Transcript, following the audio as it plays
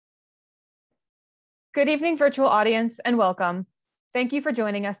Good evening, virtual audience, and welcome. Thank you for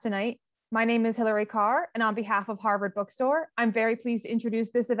joining us tonight. My name is Hillary Carr, and on behalf of Harvard Bookstore, I'm very pleased to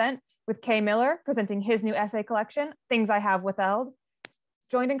introduce this event with Kei Miller presenting his new essay collection, Things I Have Withheld,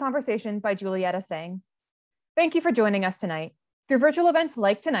 joined in conversation by Julietta Singh. Thank you for joining us tonight. Through virtual events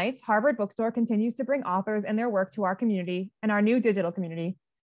like tonight's, Harvard Bookstore continues to bring authors and their work to our community and our new digital community.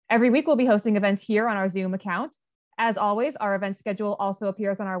 Every week, we'll be hosting events here on our Zoom account. As always, our event schedule also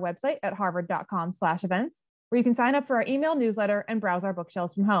appears on our website at harvard.com/events, where you can sign up for our email newsletter and browse our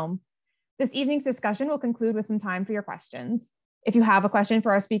bookshelves from home. This evening's discussion will conclude with some time for your questions. If you have a question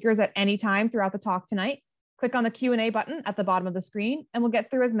for our speakers at any time throughout the talk tonight, click on the Q&A button at the bottom of the screen, and we'll get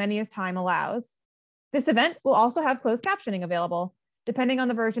through as many as time allows. This event will also have closed captioning available. Depending on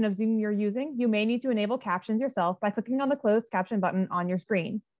the version of Zoom you're using, you may need to enable captions yourself by clicking on the closed caption button on your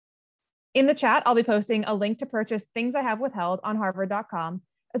screen. In the chat, I'll be posting a link to purchase Things I Have Withheld on harvard.com,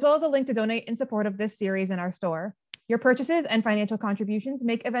 as well as a link to donate in support of this series in our store. Your purchases and financial contributions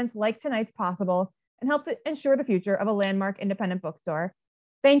make events like tonight's possible and help to ensure the future of a landmark independent bookstore.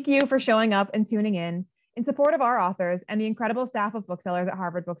 Thank you for showing up and tuning in support of our authors and the incredible staff of booksellers at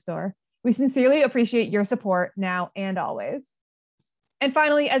Harvard Bookstore. We sincerely appreciate your support now and always. And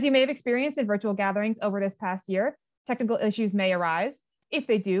finally, as you may have experienced in virtual gatherings over this past year, technical issues may arise. If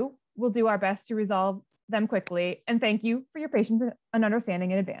they do, we'll do our best to resolve them quickly. And thank you for your patience and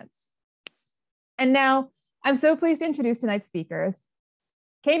understanding in advance. And now, I'm so pleased to introduce tonight's speakers.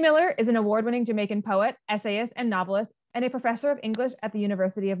 Kei Miller is an award-winning Jamaican poet, essayist, and novelist, and a professor of English at the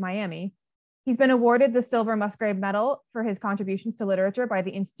University of Miami. He's been awarded the Silver Musgrave Medal for his contributions to literature by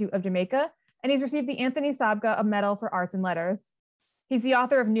the Institute of Jamaica, and he's received the Anthony Sabga Medal for Arts and Letters. He's the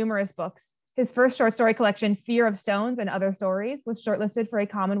author of numerous books. His first short story collection, Fear of Stones and Other Stories, was shortlisted for a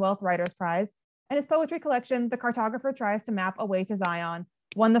Commonwealth Writers' Prize, and his poetry collection, The Cartographer Tries to Map a Way to Zion,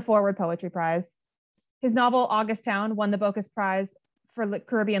 won the Forward Poetry Prize. His novel, August Town, won the Bocuse Prize for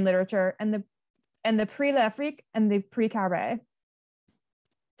Caribbean Literature and the Prix L'Afrique and the Prix Carré.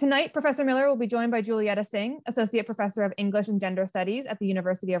 Tonight, Professor Miller will be joined by Julietta Singh, Associate Professor of English and Gender Studies at the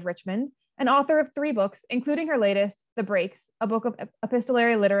University of Richmond, and author of 3 books, including her latest, The Breaks, a book of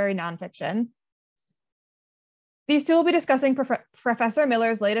epistolary literary nonfiction. These two will be discussing Professor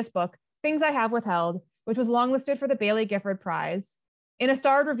Miller's latest book, Things I Have Withheld, which was longlisted for the Baillie Gifford Prize. In a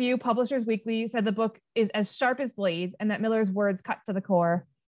starred review, Publishers Weekly said the book is as sharp as blades and that Miller's words cut to the core.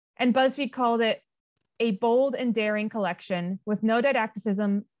 And BuzzFeed called it a bold and daring collection with no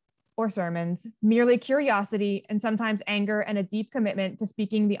didacticism or sermons, merely curiosity and sometimes anger and a deep commitment to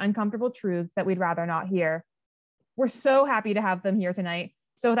speaking the uncomfortable truths that we'd rather not hear. We're so happy to have them here tonight.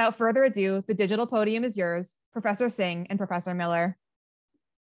 So without further ado, the digital podium is yours, Professor Singh and Professor Miller.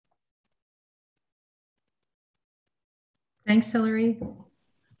 Thanks, Hillary.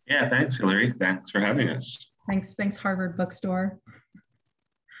 Yeah, thanks, Hillary. Thanks for having us. Thanks, Harvard Bookstore.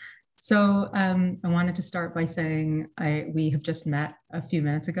 So I wanted to start by saying we have just met a few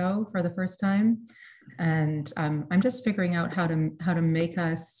minutes ago for the first time, and I'm just figuring out how to make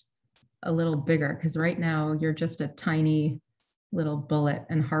us a little bigger, because right now you're just a tiny little bullet,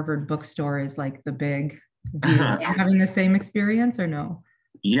 and Harvard Bookstore is like the big view. Are you having the same experience or no?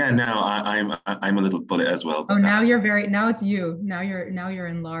 Yeah, no, I'm a little bullet as well. Oh, now it's you. Now you're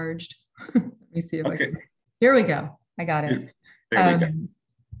enlarged. Let me see if I can. Here we go. I got it. There we go.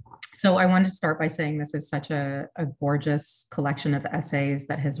 So I wanted to start by saying this is such a gorgeous collection of essays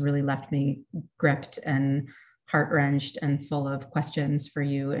that has really left me gripped and heart-wrenched and full of questions for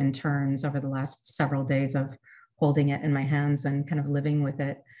you in turns over the last several days of holding it in my hands and kind of living with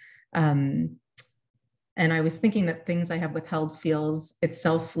it. And I was thinking that Things I Have Withheld feels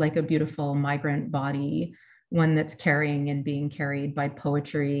itself like a beautiful migrant body, one that's carrying and being carried by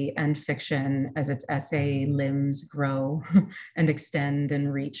poetry and fiction as its essay limbs grow and extend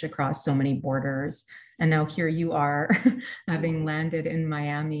and reach across so many borders. And now here you are, having landed in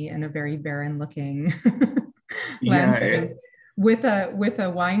Miami in a very barren looking landscape with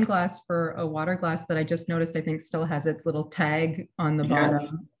a wine glass for a water glass that I just noticed, I think still has its little tag on the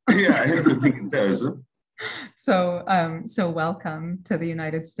bottom. Yeah, I think it does. So welcome to the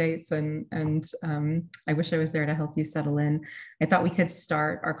United States, and I wish I was there to help you settle in. I thought we could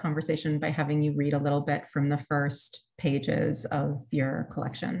start our conversation by having you read a little bit from the first pages of your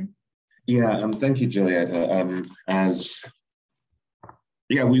collection. Yeah, thank you, Julietta.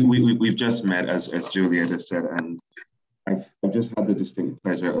 We've just met, as Julietta said, and I've just had the distinct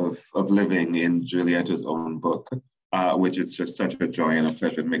pleasure of living in Julietta's own book, which is just such a joy and a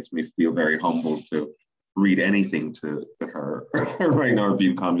pleasure. It makes me feel very humbled to read anything to her right now or be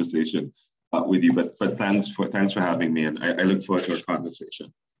in conversation with you. But thanks for having me, and I look forward to our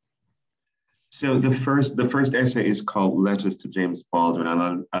conversation. So the first essay is called Letters to James Baldwin,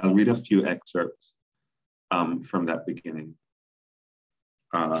 and I'll read a few excerpts from that beginning.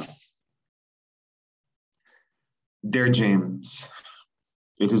 Dear James,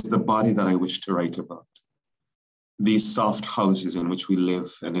 it is the body that I wish to write about. These soft houses in which we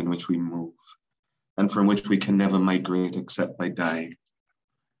live and in which we move, and from which we can never migrate except by dying.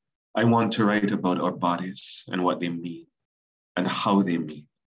 I want to write about our bodies and what they mean, and how they mean,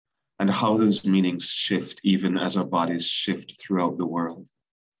 and how those meanings shift even as our bodies shift throughout the world,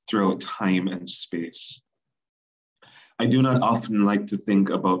 throughout time and space. I do not often like to think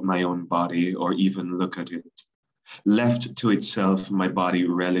about my own body or even look at it. Left to itself, my body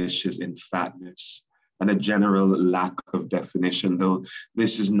relishes in fatness and a general lack of definition, though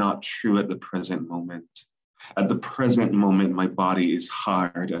this is not true at the present moment. At the present moment, my body is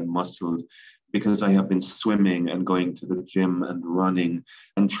hard and muscled because I have been swimming and going to the gym and running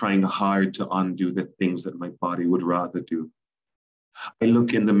and trying hard to undo the things that my body would rather do. I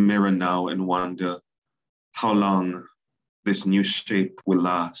look in the mirror now and wonder how long this new shape will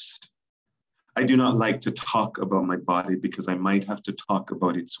last. I do not like to talk about my body because I might have to talk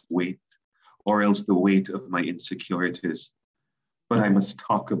about its weight or else the weight of my insecurities. But I must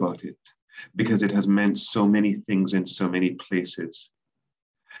talk about it because it has meant so many things in so many places.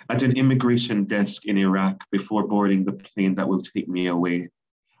 At an immigration desk in Iraq, before boarding the plane that will take me away,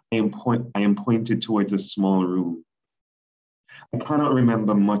 I am pointed towards a small room. I cannot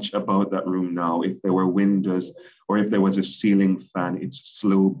remember much about that room now, if there were windows or if there was a ceiling fan, its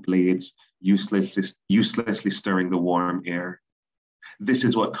slow blades uselessly stirring the warm air. This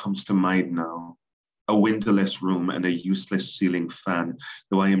is what comes to mind now, a windowless room and a useless ceiling fan,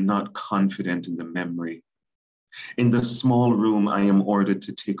 though I am not confident in the memory. In the small room, I am ordered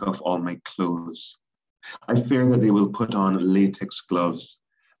to take off all my clothes. I fear that they will put on latex gloves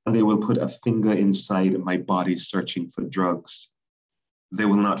and they will put a finger inside my body searching for drugs. They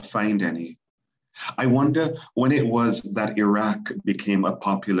will not find any. I wonder when it was that Iraq became a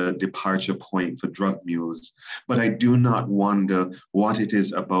popular departure point for drug mules, but I do not wonder what it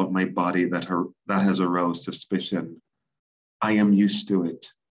is about my body that has aroused suspicion. I am used to it.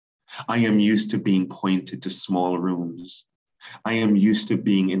 I am used to being pointed to small rooms. I am used to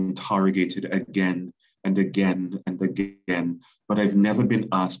being interrogated again and again and again, but I've never been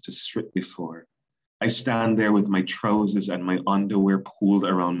asked to strip before. I stand there with my trousers and my underwear pulled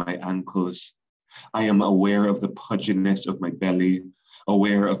around my ankles. I am aware of the pudginess of my belly,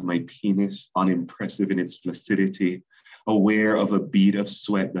 aware of my penis, unimpressive in its flaccidity, aware of a bead of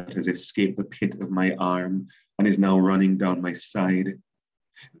sweat that has escaped the pit of my arm and is now running down my side.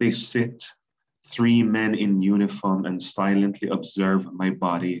 They sit, 3 men in uniform, and silently observe my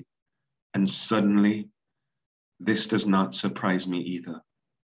body. And suddenly, this does not surprise me either.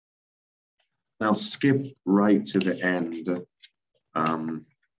 I'll skip right to the end of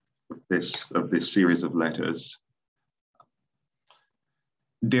this series of letters.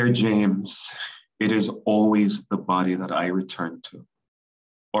 Dear James, it is always the body that I return to,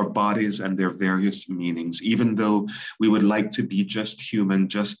 or bodies and their various meanings, even though we would like to be just human,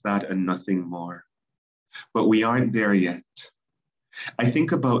 just that and nothing more. But we aren't there yet. I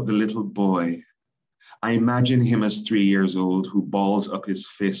think about the little boy. I imagine him as 3 years old who balls up his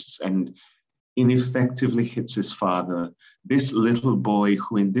fists and ineffectively hits his father. This little boy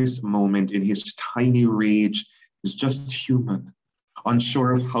who in this moment, in his tiny rage, is just human,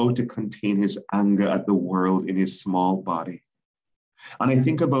 unsure of how to contain his anger at the world in his small body. And I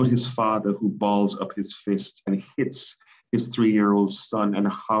think about his father who balls up his fist and hits his 3-year-old son, and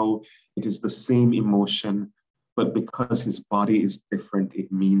how it is the same emotion, but because his body is different,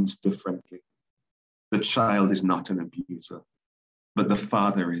 it means differently. The child is not an abuser, but the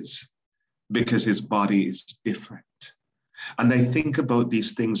father is, because his body is different. And I think about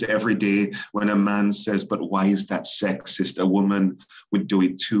these things every day when a man says, but why is that sexist? A woman would do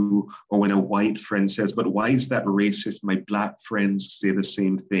it too. Or when a white friend says, but why is that racist? My black friends say the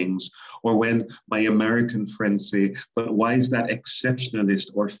same things. Or when my American friends say, but why is that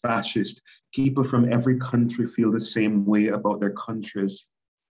exceptionalist or fascist? People from every country feel the same way about their countries.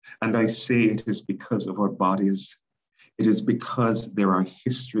 And I say it is because of our bodies. It is because there are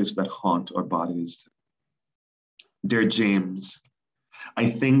histories that haunt our bodies. Dear James, I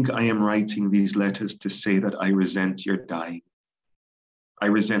think I am writing these letters to say that I resent your dying. I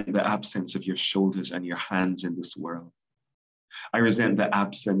resent the absence of your shoulders and your hands in this world. I resent the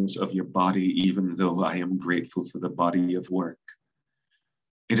absence of your body, even though I am grateful for the body of work.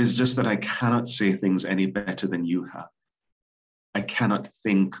 It is just that I cannot say things any better than you have. I cannot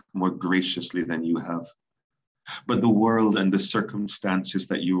think more graciously than you have. But the world and the circumstances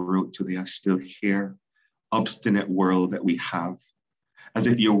that you wrote to, they are still here. Obstinate world that we have. As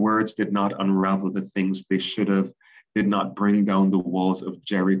if your words did not unravel the things they should have, did not bring down the walls of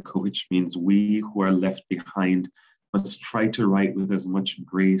Jericho, which means we who are left behind must try to write with as much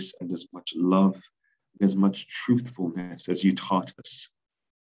grace and as much love, and as much truthfulness as you taught us.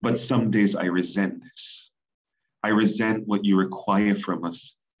 But some days I resent this. I resent what you require from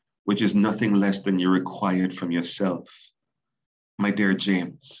us, which is nothing less than you required from yourself. My dear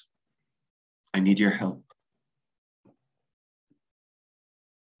James, I need your help.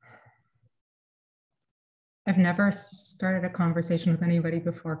 I've never started a conversation with anybody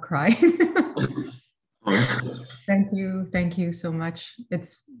before crying. Thank you so much.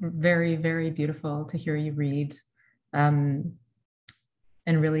 It's very, very beautiful to hear you read, and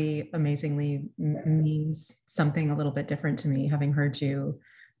really amazingly means something a little bit different to me, having heard you,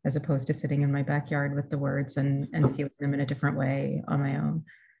 as opposed to sitting in my backyard with the words and feeling them in a different way on my own.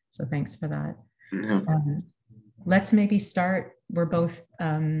 So thanks for that. Let's maybe start. We're both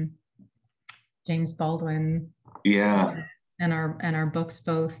James Baldwin, yeah, and our books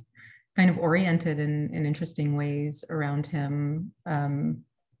both kind of oriented in interesting ways around him.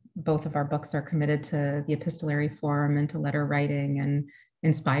 Both of our books are committed to the epistolary form and to letter writing, and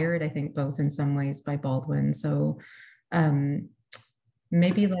inspired, I think, both in some ways by Baldwin. So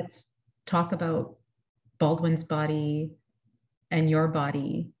maybe let's talk about Baldwin's body and your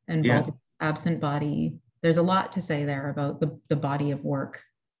body and Baldwin's absent body. There's a lot to say there about the body of work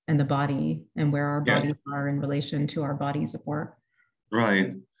and the body and where our bodies are in relation to our bodies of work.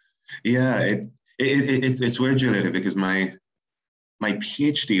 Right. Yeah, it's weird, Julietta, because my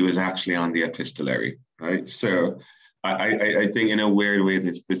PhD was actually on the epistolary, right? So I think in a weird way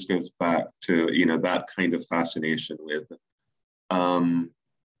this goes back to, you know, that kind of fascination with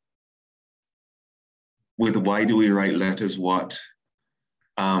why do we write letters?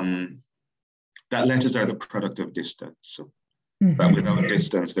 That letters are the product of distance. So that without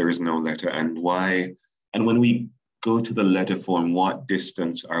distance there is no letter, and why, and when we go to the letter form, what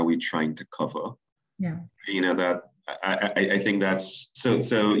distance are we trying to cover? Yeah, you know, that I think that's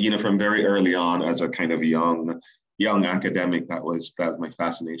so you know, from very early on as a kind of young academic, that was my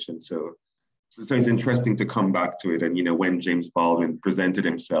fascination. So it's interesting to come back to it. And you know, when James Baldwin presented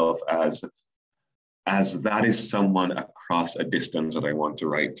himself as that is someone across a distance that I want to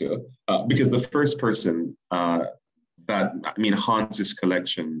write to, because the first person that, I mean, haunts his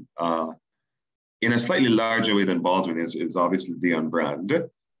collection in a slightly larger way than Baldwin is obviously Dion Brand.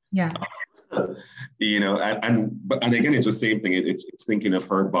 Yeah. You know, and again, it's the same thing. It's thinking of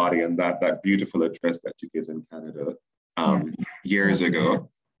her body and that beautiful address that she gives in Canada years ago.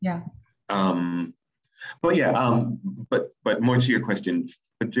 Yeah. But more to your question,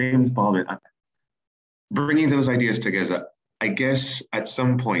 but James Baldwin, bringing those ideas together, I guess at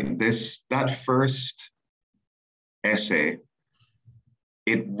some point, that first essay,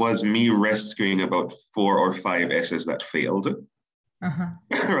 it was me rescuing about 4 or 5 essays that failed.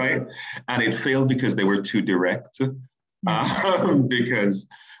 Right? And it failed because they were too direct. Because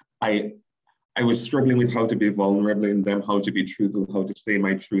I was struggling with how to be vulnerable in them, how to be truthful, how to say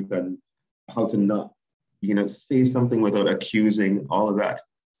my truth, and how to not, you know, say something without accusing, all of that.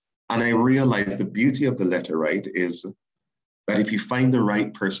 And I realized the beauty of the letter, right, is that if you find the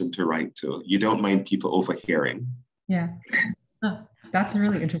right person to write to, you don't mind people overhearing. Yeah. Oh, that's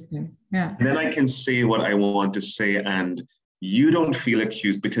really interesting. Yeah. And then I can say what I want to say, and you don't feel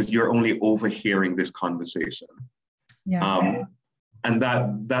accused because you're only overhearing this conversation. Yeah. And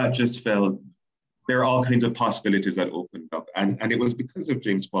that just felt, there are all kinds of possibilities that opened up. And it was because of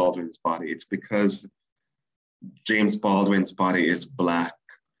James Baldwin's body. It's because James Baldwin's body is Black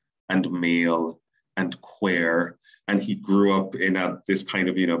and male and queer. And he grew up in this kind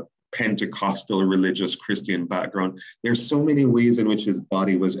of, you know, Pentecostal religious Christian background. There's so many ways in which his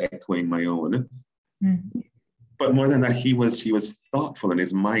body was echoing my own. But more than that, he was thoughtful and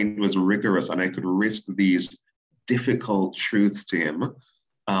his mind was rigorous, and I could risk these difficult truths to him.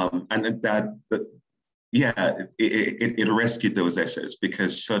 And it rescued those essays,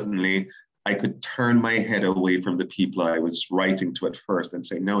 because suddenly I could turn my head away from the people I was writing to at first and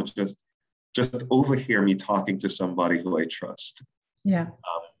say, no, just overhear me talking to somebody who I trust. Yeah.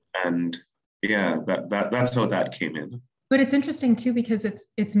 That's how that came in. But it's interesting too, because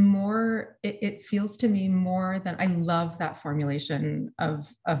it's more, it feels to me more than, I love that formulation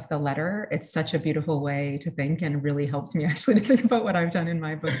of the letter. It's such a beautiful way to think, and really helps me actually to think about what I've done in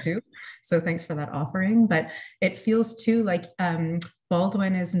my book too. So thanks for that offering. But it feels too like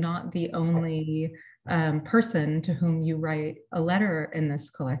Baldwin is not the only person to whom you write a letter in this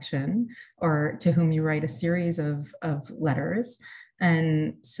collection, or to whom you write a series of letters.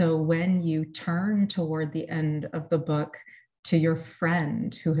 And so when you turn toward the end of the book to your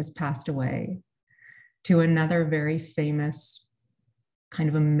friend who has passed away, to another very famous, kind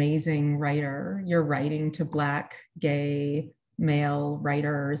of amazing writer, you're writing to Black, gay, male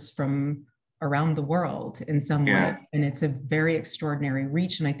writers from around the world in some way. And it's a very extraordinary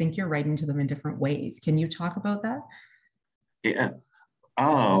reach. And I think you're writing to them in different ways. Can you talk about that? Yeah.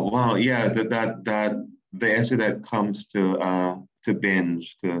 Oh, wow. Yeah, that the essay that comes to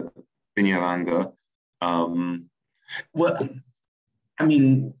Binge, to Binyalanga. Well, I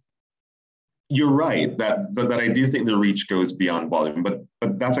mean, you're right that I do think the reach goes beyond volume, but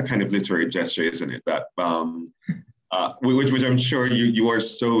that's a kind of literary gesture, isn't it? That which I'm sure you are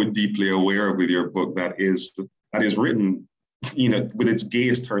so deeply aware of with your book, that is written, with its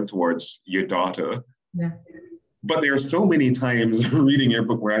gaze turned towards your daughter. Yeah. But there are so many times reading your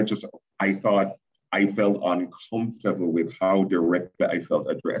book where I thought I felt uncomfortable with how directly I felt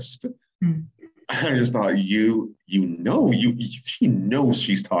addressed. Mm. I just thought, she knows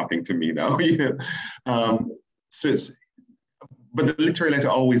she's talking to me now. But the literary letter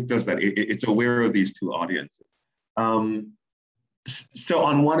always does that. It's aware of these two audiences. So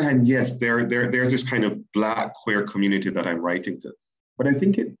on one hand, yes, there's this kind of Black queer community that I'm writing to, but I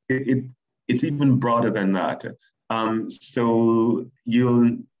think it's even broader than that. So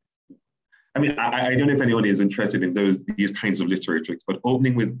I don't know if anyone is interested in these kinds of literary tricks, but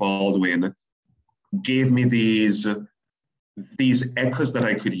opening with Baldwin gave me these echoes that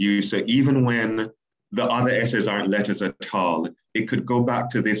I could use. So even when the other essays aren't letters at all, it could go back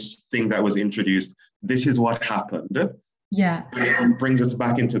to this thing that was introduced. This is what happened. Yeah. It brings us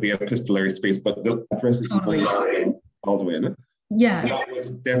back into the epistolary space, but the addresses totally. Baldwin. Yeah. That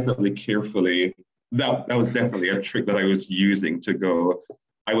was definitely that was definitely a trick that I was using to go,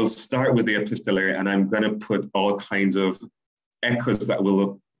 I will start with the epistolary and I'm going to put all kinds of echoes that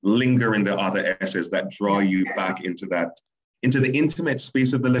will linger in the other essays that draw you back into the intimate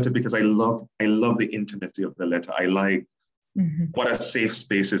space of the letter, because I love the intimacy of the letter. I like what a safe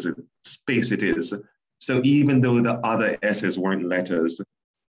space it is. So even though the other essays weren't letters,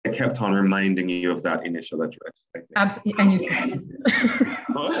 I kept on reminding you of that initial address. Absolutely, and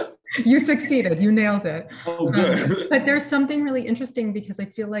you succeeded. You nailed it. Oh, good. But there's something really interesting, because I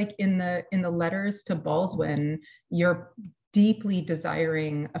feel like in the letters to Baldwin, you're deeply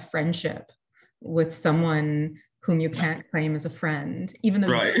desiring a friendship with someone whom you can't claim as a friend, even though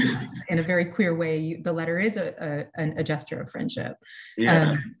right. In a very queer way, the letter is a gesture of friendship.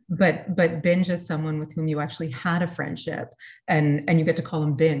 Yeah. But Binge is someone with whom you actually had a friendship, and you get to call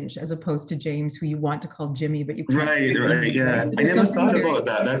him Binge as opposed to James, who you want to call Jimmy, but you can't. Right, yeah. I never thought about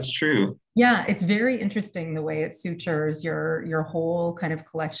that. That's true. Yeah, it's very interesting the way it sutures your whole kind of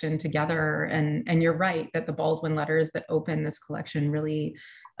collection together. And you're right that the Baldwin letters that open this collection really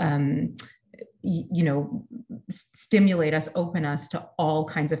stimulate us, open us to all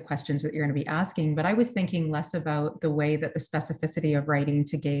kinds of questions that you're going to be asking. But I was thinking less about the way that the specificity of writing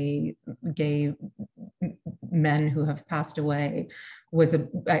to gay men who have passed away was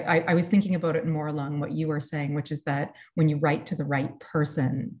I was thinking about it more along what you were saying, which is that when you write to the right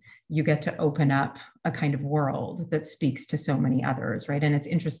person, you get to open up a kind of world that speaks to so many others, right? And it's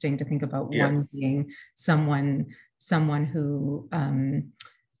interesting to think about one being someone who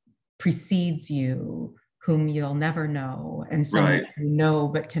precedes you, whom you'll never know, and someone you know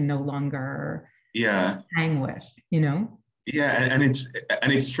but can no longer hang with, Yeah, and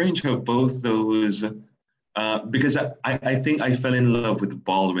it's strange how both those, because I think I fell in love with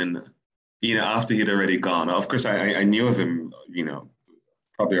Baldwin, after he'd already gone. Of course, I knew of him,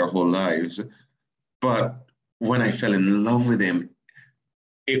 probably our whole lives, but when I fell in love with him,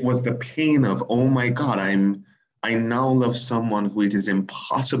 it was the pain of, oh my God, I now love someone who it is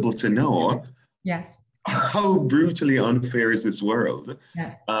impossible to know. Yes. How brutally unfair is this world?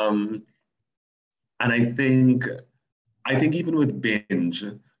 Yes. And I think even with Binge,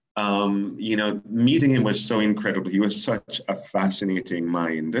 meeting him was so incredible. He was such a fascinating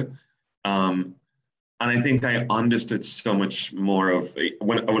mind. And I think I understood so much more of,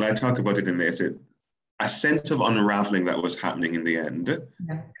 when I talk about it in this, a sense of unraveling that was happening in the end.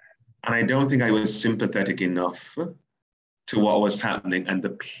 Yeah. And I don't think I was sympathetic enough to what was happening. And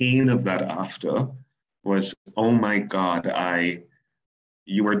the pain of that after was, oh my God,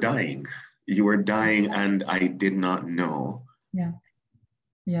 you were dying. You were dying and I did not know. Yeah.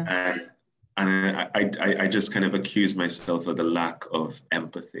 Yeah. And I just kind of accused myself of the lack of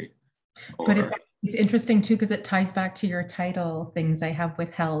empathy. But It's interesting too, because it ties back to your title, Things I Have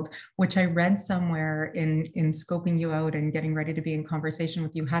Withheld, which I read somewhere in scoping you out and getting ready to be in conversation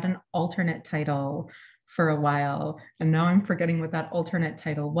with you, had an alternate title for a while. And now I'm forgetting what that alternate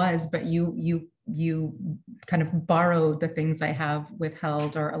title was, but you kind of borrowed the Things I Have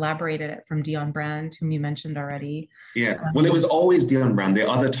Withheld or elaborated it from Dion Brand, whom you mentioned already. Yeah, well, it was always Dion Brand. The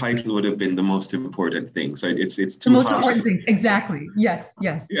other title would have been The Most Important Things. Right? It's the most important things. Exactly. Yes.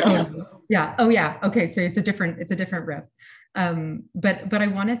 Yes. Yeah. Totally. Yeah. Oh, yeah. Okay. So it's a different riff. But I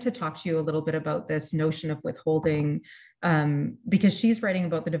wanted to talk to you a little bit about this notion of withholding, because she's writing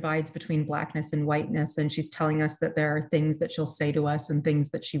about the divides between Blackness and whiteness, and she's telling us that there are things that she'll say to us and things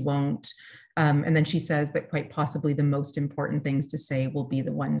that she won't. And then she says that quite possibly the most important things to say will be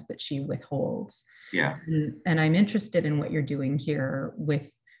the ones that she withholds. Yeah. And I'm interested in what you're doing here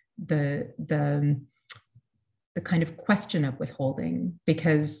with the kind of question of withholding,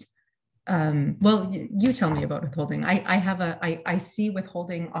 because well, you tell me about withholding. I see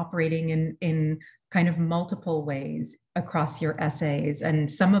withholding operating in kind of multiple ways across your essays, and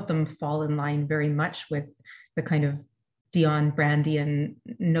some of them fall in line very much with the kind of Dion Brandian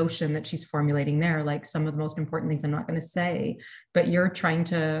notion that she's formulating there, like some of the most important things I'm not going to say, but you're trying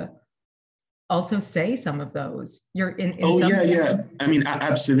to also say some of those. You're in yeah. I mean,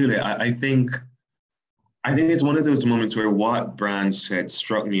 absolutely. I think it's one of those moments where what Brand said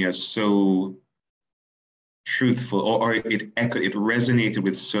struck me as so truthful, or it resonated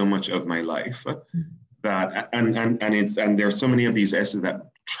with so much of my life, that and there are so many of these essays that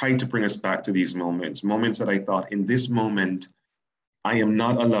try to bring us back to these moments that I thought, in this moment, I am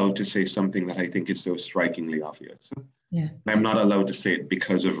not allowed to say something that I think is so strikingly obvious. Yeah. I'm not allowed to say it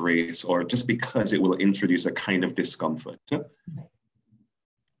because of race, or just because it will introduce a kind of discomfort.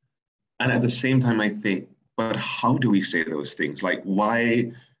 And at the same time, I think, but how do we say those things? Like,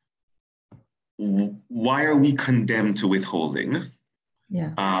 why are we condemned to withholding?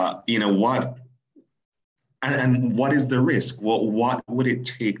 Yeah. What, and what is the risk? What would it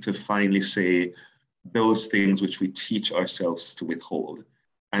take to finally say those things which we teach ourselves to withhold,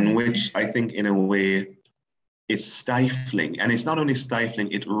 and which I think in a way is stifling? And it's not only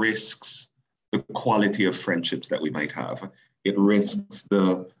stifling, it risks the quality of friendships that we might have. It risks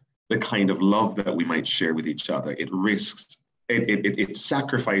the kind of love that we might share with each other. It risks, it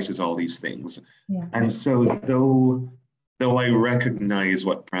sacrifices all these things. Yeah. And so though I recognize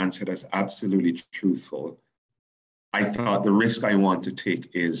what Brand said as absolutely truthful, I thought the risk I want to take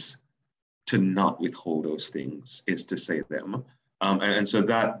is to not withhold those things, is to say them. And so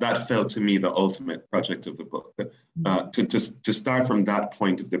that felt to me the ultimate project of the book, to start from that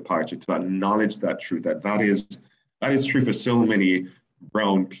point of departure, to acknowledge that truth, that is true for so many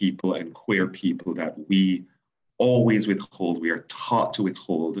brown people and queer people, that we always withhold, we are taught to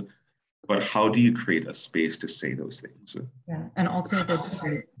withhold. But how do you create a space to say those things? Yeah, and also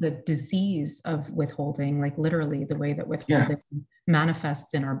the disease of withholding, like literally the way that withholding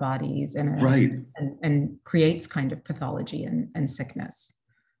manifests in our bodies and creates kind of pathology and sickness.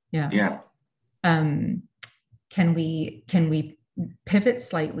 Yeah. Can we pivot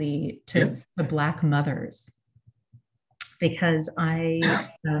slightly to Black mothers? Because I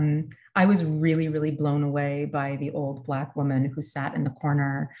was really, really blown away by the old Black woman who sat in the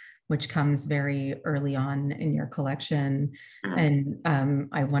corner, which comes very early on in your collection. And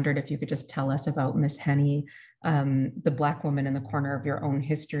I wondered if you could just tell us about Miss Henny, the Black woman in the corner of your own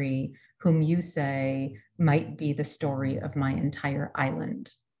history, whom you say might be the story of my entire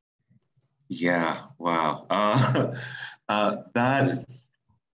island. Yeah, wow.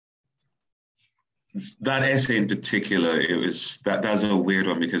 That essay in particular, that's a weird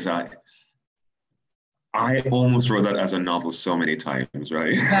one, because I almost wrote that as a novel so many times,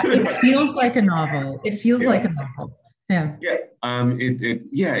 right? Yeah, it feels like a novel. It feels like a novel. Yeah.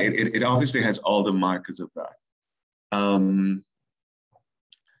 Yeah. It obviously has all the markers of that. And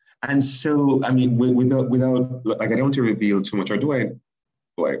so, I mean, without like, I don't want to reveal too much, or do I?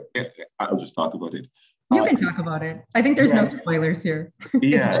 I'll just talk about it. You can talk about it. I think there's no spoilers here.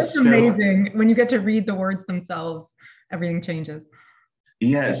 It's just amazing. When you get to read the words themselves, everything changes.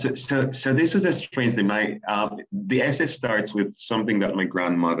 Yeah, so this is a strange thing. The essay starts with something that my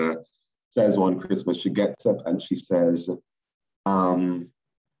grandmother says one Christmas. She gets up and she says,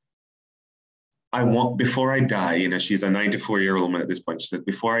 before I die, she's a 94-year-old woman at this point. She said,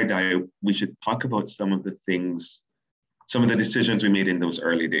 before I die, we should talk about some of the decisions we made in those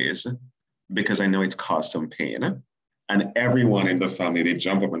early days, because I know it's caused some pain. And everyone in the family, they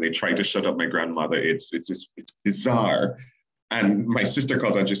jump up and they try to shut up my grandmother. It's bizarre. And my sister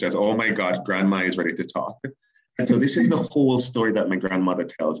calls and she says, oh my God, grandma is ready to talk. And so this is the whole story that my grandmother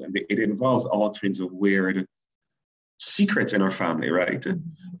tells, and it involves all kinds of weird secrets in our family, right?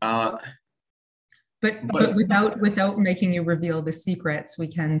 But without making you reveal the secrets, we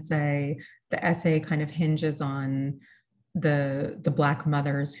can say the essay kind of hinges on the Black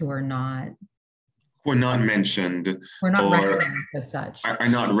mothers who are not mentioned, or recognized as such, are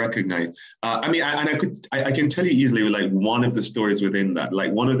not recognized. I can tell you easily, like, one of the stories within that,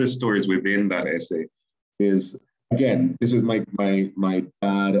 essay is, again, this is my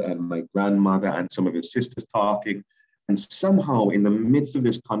dad and my grandmother and some of his sisters talking, and somehow in the midst of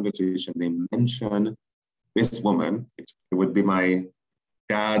this conversation, they mention this woman. It would be my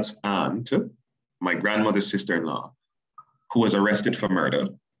dad's aunt, my grandmother's sister-in-law, who was arrested for murder.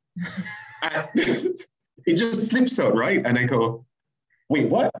 It just slips out, right? And I go, wait,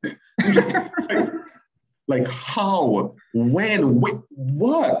 what? like how, when,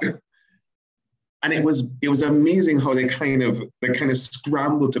 what? And it was amazing how they kind of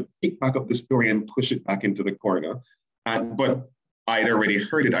scrambled to pick back up the story and push it back into the corner. But I'd already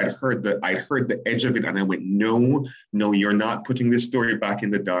heard it. I'd heard the edge of it, and I went, no, you're not putting this story back in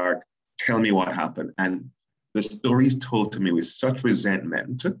the dark. Tell me what happened. And the story's told to me with such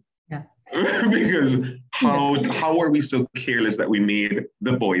resentment. Yeah. Because how are we so careless that we made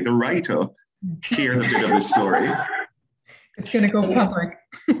the boy, the writer, hear the bit of the story? It's going to go public.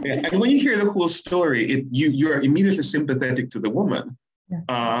 Yeah. And when you hear the whole story, you're immediately sympathetic to the woman.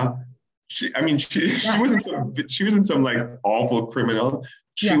 Yeah. She wasn't some like awful criminal.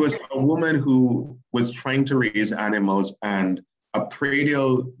 She was a woman who was trying to raise animals, and a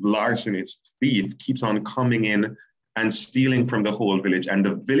predial larcenist thief keeps on coming in and stealing from the whole village. And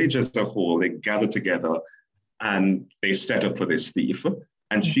the village as a whole, they gather together and they set up for this thief.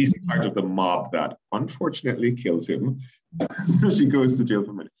 And she's part of the mob that unfortunately kills him. So she goes to jail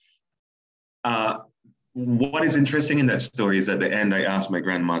for murder. What is interesting in that story is at the end, I asked my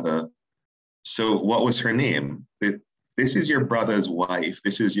grandmother, so what was her name? This is your brother's wife.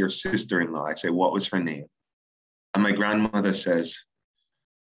 This is your sister-in-law. I say, what was her name? And my grandmother says,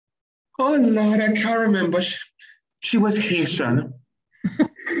 oh Lord, I can't remember. She was Haitian.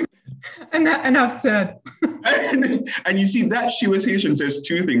 Enough said. And you see that she was Haitian says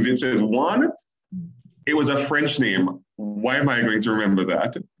two things. It says, one, it was a French name. Why am I going to remember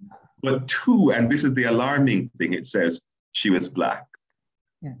that? But two, and this is the alarming thing, it says she was Black.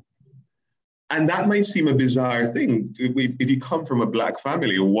 Yeah. And that might seem a bizarre thing. If you come from a Black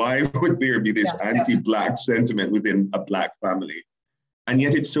family, why would there be this anti-Black sentiment within a Black family? And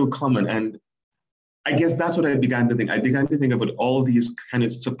yet it's so common. And I guess that's what I began to think. I began to think about all these kind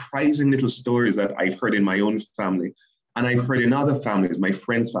of surprising little stories that I've heard in my own family, and I've heard in other families, my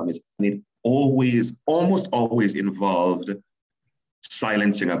friends' families, and it almost always involved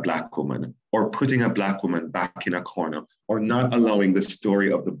silencing a Black woman or putting a Black woman back in a corner or not allowing the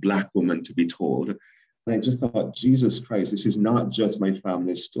story of the Black woman to be told. And I just thought, Jesus Christ, this is not just my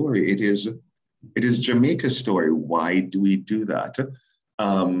family's story. It is Jamaica's story. Why do we do that?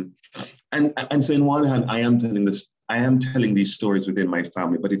 And so in one hand, I am telling these stories within my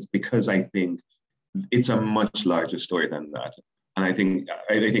family, but it's because I think it's a much larger story than that. And I think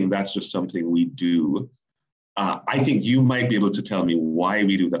that's just something we do. I think you might be able to tell me why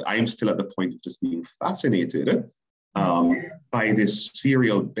we do that. I'm still at the point of just being fascinated by this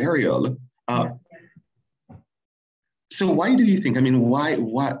serial burial. So why do you think,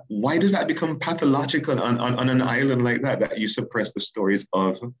 why does that become pathological on an island like that you suppress the stories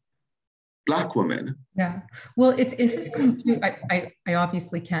of Black women? Yeah, well, it's interesting too. I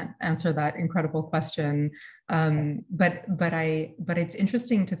obviously can't answer that incredible question, but it's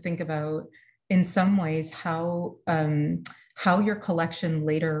interesting to think about in some ways how your collection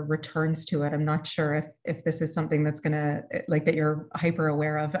later returns to it. I'm not sure if this is something that's gonna, like, that you're hyper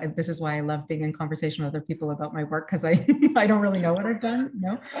aware of. This is why I love being in conversation with other people about my work, because I don't really know what I've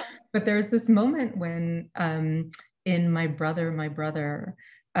done, But there's this moment when in My Brother,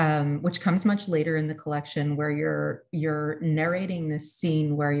 which comes much later in the collection, where you're narrating this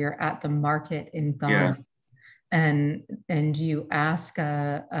scene where you're at the market in Ghana. And you ask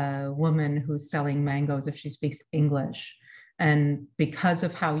a woman who's selling mangoes if she speaks English. And because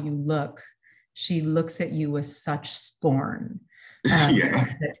of how you look, she looks at you with such scorn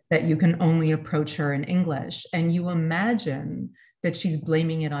that you can only approach her in English. And you imagine that she's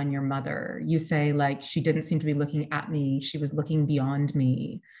blaming it on your mother. You say, like, she didn't seem to be looking at me. She was looking beyond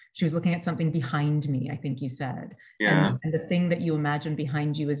me. She was looking at something behind me, I think you said. Yeah. And the thing that you imagine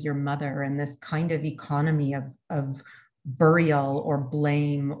behind you is your mother, and this kind of economy of burial or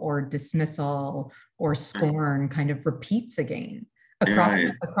blame or dismissal or scorn kind of repeats again.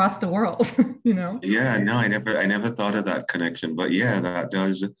 across the world, you know? Yeah, no, I never thought of that connection, but yeah, that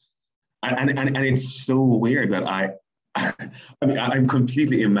does. And it's so weird that I mean, I'm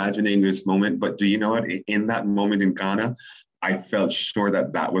completely imagining this moment, but do you know what? In that moment in Ghana, I felt sure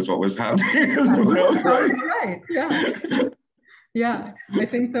that that was what was happening as well, right? Right. Yeah. Yeah. I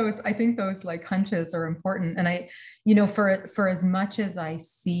think those like hunches are important. And I, you know, for as much as I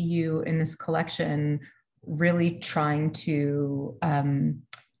see you in this collection, really trying to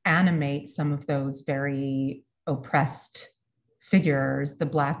animate some of those very oppressed figures, the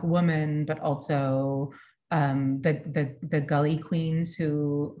Black woman, but also the gully queens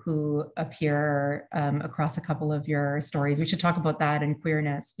who appear across a couple of your stories. We should talk about that and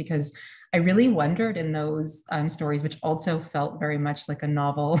queerness, because I really wondered in those stories, which also felt very much like a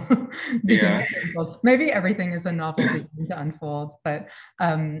novel beginning to unfold. Maybe everything is a novel beginning to unfold, but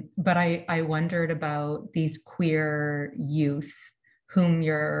I wondered about these queer youth whom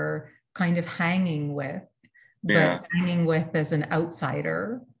you're kind of hanging with, but hanging with as an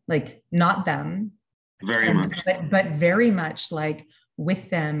outsider, like not them. Very much. But very much like with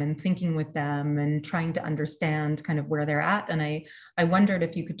them and thinking with them and trying to understand kind of where they're at. And I wondered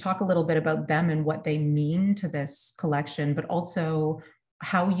if you could talk a little bit about them and what they mean to this collection, but also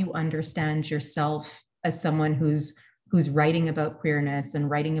how you understand yourself as someone who's writing about queerness and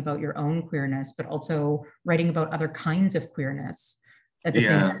writing about your own queerness, but also writing about other kinds of queerness at the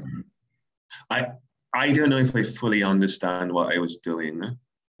same time. I don't know if I fully understand what I was doing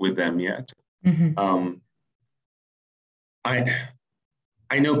with them yet. Mm-hmm.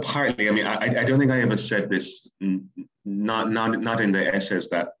 I know partly. I mean, I don't think I ever said this. Not in the essays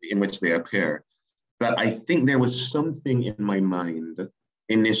that in which they appear. That I think there was something in my mind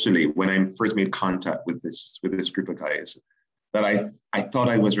initially when I first made contact with this group of guys that I thought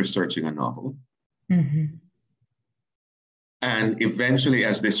I was researching a novel. Mm-hmm. And eventually,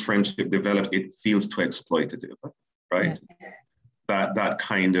 as this friendship develops, it feels too exploitative, right? Yeah. That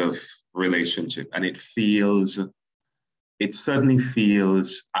kind of relationship, and it suddenly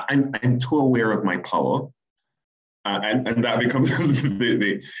feels I'm too aware of my power, and that becomes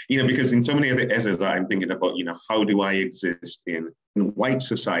because in so many of the essays that I'm thinking about, how do I exist in white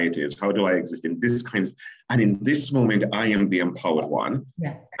societies? How do I exist in this kind of, and in this moment I am the empowered one,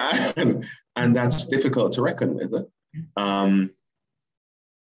 and that's difficult to reckon with.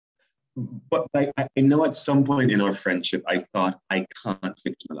 But I know at some point in our friendship, I thought I can't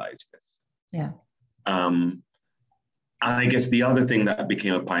fictionalize this. Yeah. And I guess the other thing that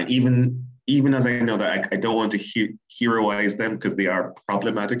became apparent, even as I know that I don't want to heroize them because they are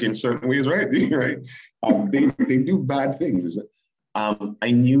problematic in certain ways, right? Right. They do bad things.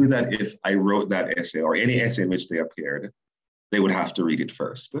 I knew that if I wrote that essay or any essay in which they appeared, they would have to read it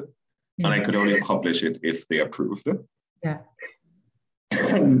first. And I could only publish it if they approved. Yeah.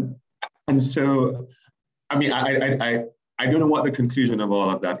 And so, I mean, I don't know what the conclusion of all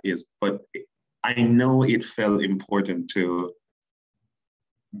of that is, but I know it felt important to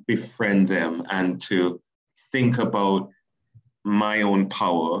befriend them and to think about my own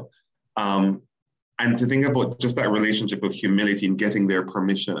power, and to think about just that relationship of humility and getting their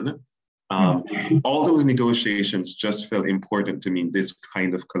permission. All those negotiations just felt important to me in this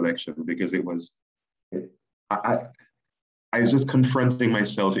kind of collection, because I was just confronting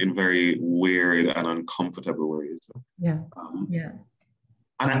myself in very weird and uncomfortable ways. And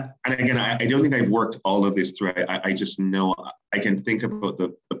again, I don't think I've worked all of this through. I just know I can think about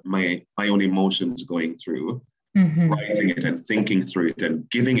my own emotions going through, writing it and thinking through it and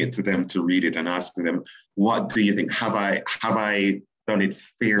giving it to them to read it and asking them, what do you think? Have I done it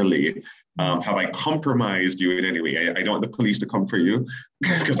fairly? Have I compromised you in any way? I don't want the police to come for you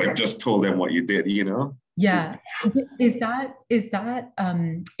because I've just told them what you did, Yeah. Is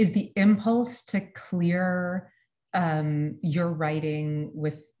the impulse to clear your writing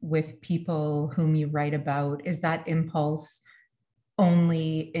with people whom you write about, is that impulse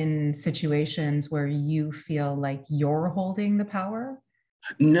only in situations where you feel like you're holding the power?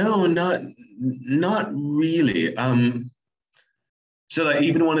 No, not really. So that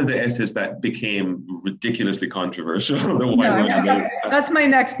even one of the essays that became ridiculously controversial, that's my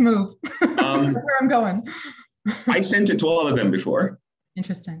next move. That's where I'm going. I sent it to all of them before.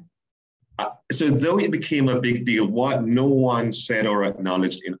 Interesting. So though it became a big deal, what no one said or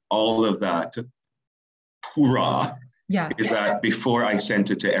acknowledged in all of that hoorah is that before I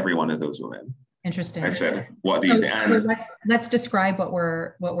sent it to every one of those women. Interesting. I said, what do you think? So let's describe what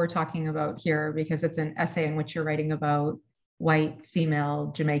we're talking about here, because it's an essay in which you're writing about white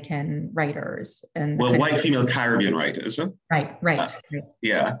female Jamaican writers and white female Caribbean writers. Right.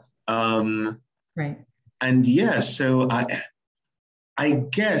 Yeah. Right. And yeah, so I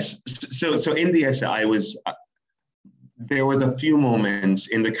guess, so in the essay, there was a few moments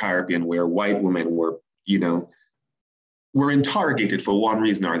in the Caribbean where white women were interrogated for one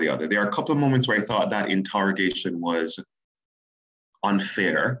reason or the other. There are a couple of moments where I thought that interrogation was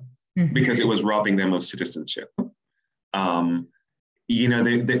unfair because it was robbing them of citizenship.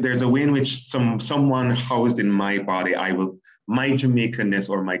 There's a way in which someone housed in my body, my Jamaicanness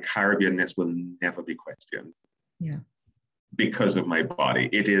or my Caribbeanness will never be questioned. Yeah. Because of my body.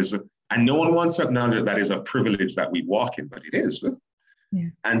 It is, and no one wants to acknowledge that is a privilege that we walk in, but it is.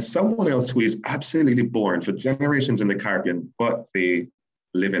 Yeah. And someone else who is absolutely born for generations in the Caribbean, but they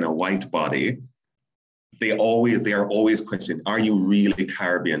live in a white body, they are always questioning, are you really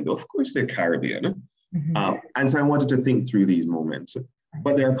Caribbean? Of course they're Caribbean. And so I wanted to think through these moments.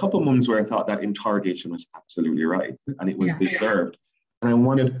 But there are a couple of moments where I thought that interrogation was absolutely right and it was deserved. And I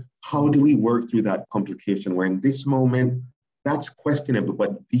wondered, how do we work through that complication where in this moment, that's questionable,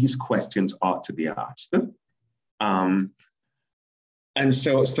 but these questions ought to be asked. And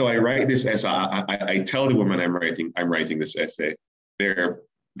so I write this essay. I tell the woman I'm writing this essay. They're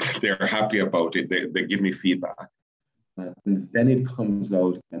happy about it. They give me feedback. And then it comes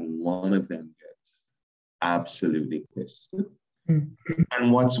out and one of them gets absolutely pissed.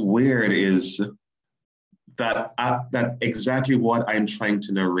 And what's weird is that exactly what I'm trying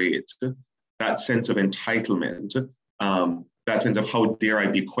to narrate, that sense of entitlement, that sense of how dare I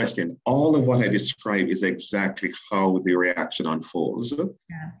be questioned, all of what I describe is exactly how the reaction unfolds.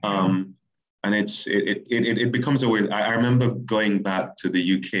 And it becomes a weird, I remember going back to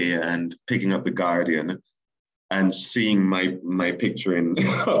the UK and picking up The Guardian and seeing my picture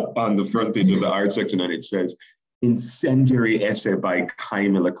on the front page of the art section, and it says, incendiary essay by Kei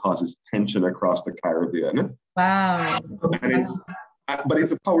Miller causes tension across the Caribbean. Wow. And but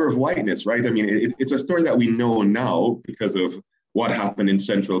it's the power of whiteness, right? I mean, it's a story that we know now because of what happened in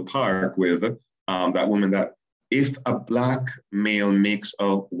Central Park with that woman, that if a Black male makes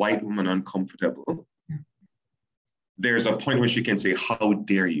a white woman uncomfortable, there's a point where she can say, how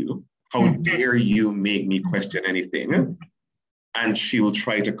dare you? How dare you make me question anything? And she will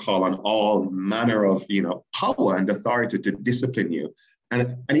try to call on all manner of, power and authority to discipline you.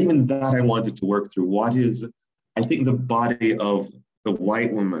 And even that I wanted to work through. I think the body of the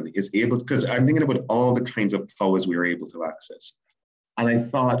white woman is able, because I'm thinking about all the kinds of powers we are able to access. And I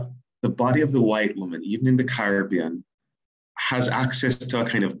thought the body of the white woman, even in the Caribbean, has access to a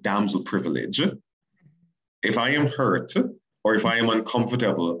kind of damsel privilege. If I am hurt or if I am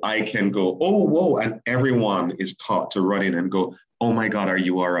uncomfortable, I can go, oh, whoa, and everyone is taught to run in and go, oh my God, are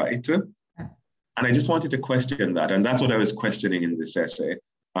you all right? And I just wanted to question that. And that's what I was questioning in this essay.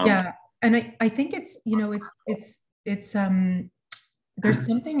 And I think it's, there's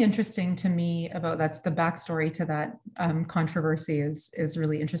something interesting to me about, that's the backstory to that controversy is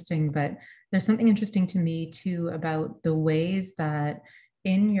really interesting, but there's something interesting to me too about the ways that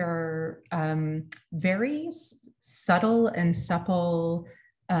in your very subtle and supple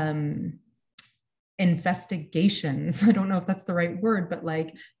investigations, I don't know if that's the right word, but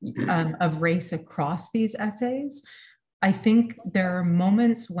of race across these essays, I think there are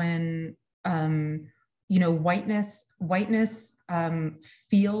moments when whiteness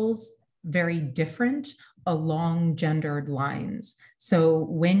feels very different along gendered lines. So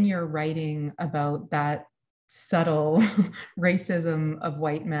when you're writing about that subtle racism of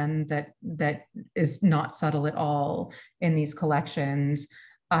white men that is not subtle at all in these collections,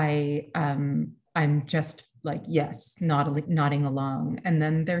 I'm just like, yes, nodding along. And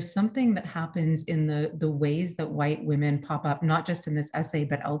then there's something that happens in the ways that white women pop up, not just in this essay,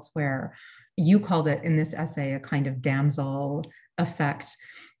 but elsewhere. You called it in this essay a kind of damsel effect.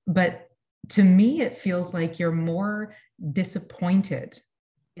 But to me, it feels like you're more disappointed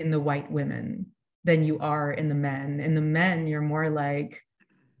in the white women than you are in the men. In the men, you're more like,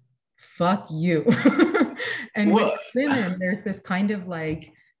 fuck you. And with women, there's this kind of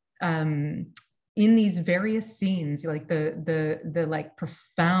in these various scenes, like the like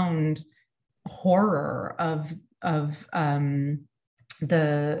profound horror of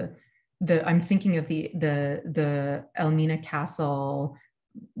the I'm thinking of the Elmina Castle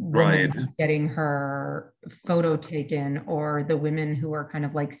woman, right, getting her photo taken, or the women who are kind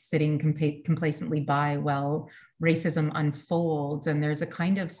of like sitting complacently by while racism unfolds. And there's a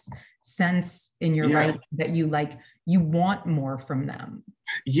kind of sense in your writing that you want more from them.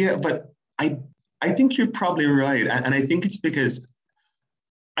 Yeah, but I think you're probably right. And I think it's because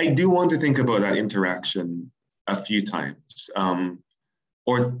I do want to think about that interaction a few times,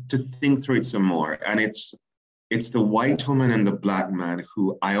 or to think through it some more. And it's the white woman and the Black man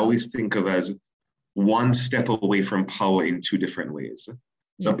who I always think of as one step away from power in two different ways.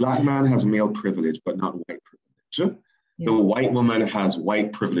 Yeah. The Black man has male privilege, but not white privilege. Yeah. The white woman has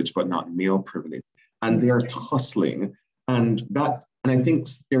white privilege, but not male privilege. And they're tussling. And I think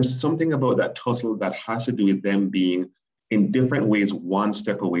there's something about that tussle that has to do with them being in different ways one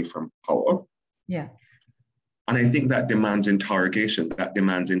step away from power. Yeah. And I think that demands interrogation, that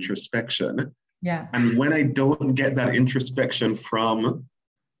demands introspection. Yeah. And when I don't get that introspection from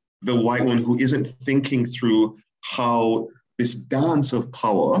the white one who isn't thinking through how this dance of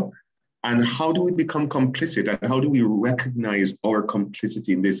power and how do we become complicit and how do we recognize our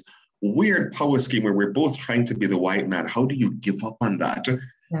complicity in this weird power scheme where we're both trying to be the white man, how do you give up on that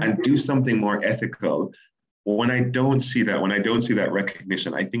and do something more ethical? When I don't see that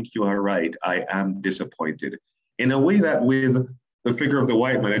recognition, I think you are right. I am disappointed. In a way that with the figure of the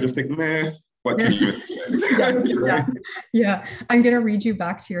white man, I just think, meh, what can you expect? Yeah. I'm going to read you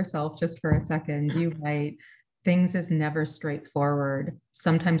back to yourself just for a second. You write, things is never straightforward.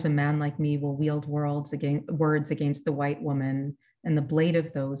 Sometimes a man like me will wield words against the white woman, and the blade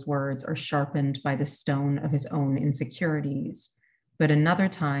of those words are sharpened by the stone of his own insecurities. But another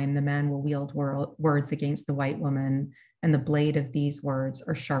time, the man will wield words against the white woman, and the blade of these words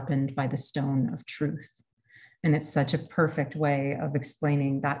are sharpened by the stone of truth. And it's such a perfect way of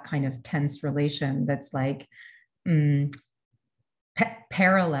explaining that kind of tense relation that's like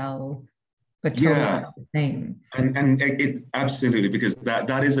parallel, but totally the same. And it absolutely, because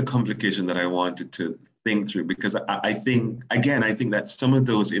that is a complication that I wanted to think through, because I think that some of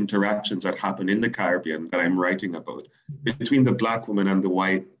those interactions that happen in the Caribbean that I'm writing about between the Black woman and the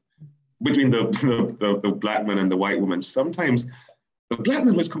white, between the Black man and the white woman, sometimes the Black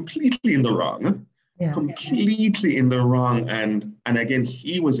man was completely in the wrong. Yeah. Completely in the wrong, and again,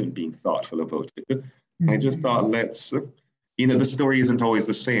 he wasn't being thoughtful about it. Mm-hmm. I just thought, the story isn't always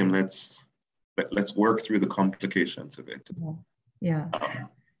the same. Let's work through the complications of it. Yeah.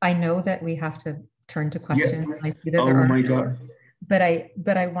 I know that we have to turn to questions. Yeah. I see that oh my God! But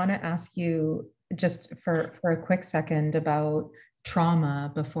I want to ask you just for a quick second about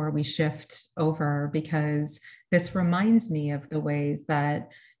trauma before we shift over, because this reminds me of the ways that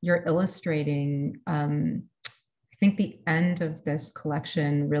you're illustrating. I think the end of this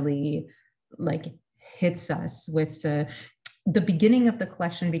collection really hits us with the beginning of the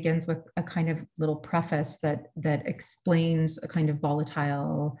collection begins with a kind of little preface that explains a kind of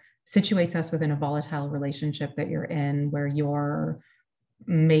situates us within a volatile relationship that you're in, where you're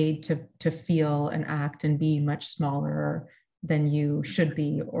made to feel and act and be much smaller than you should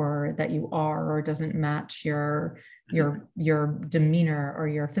be, or that you are, or doesn't match your demeanor or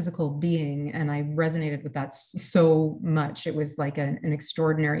your physical being. And I resonated with that so much. It was like an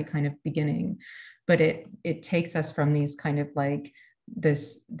extraordinary kind of beginning, but it takes us from these kind of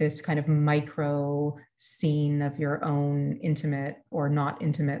this kind of micro scene of your own intimate or not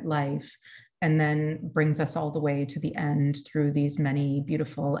intimate life, and then brings us all the way to the end through these many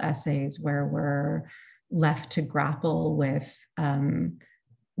beautiful essays where we're left to grapple with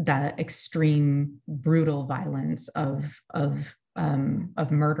the extreme, brutal violence of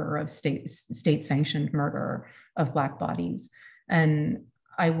murder, of state-sanctioned murder of Black bodies. And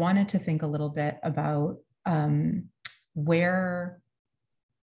I wanted to think a little bit about where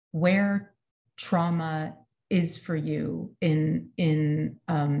trauma is for you in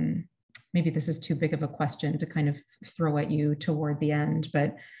maybe this is too big of a question to kind of throw at you toward the end,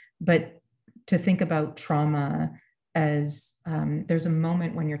 but to think about trauma as there's a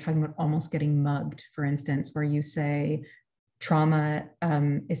moment when you're talking about almost getting mugged, for instance, where you say trauma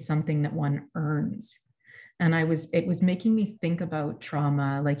is something that one earns. And it was making me think about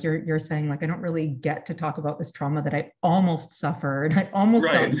trauma, like you're saying, like, I don't really get to talk about this trauma that I almost suffered. I almost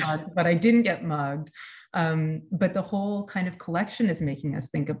got mugged, but I didn't get mugged. But the whole kind of collection is making us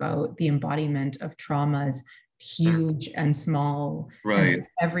think about the embodiment of traumas, huge and small. Right. And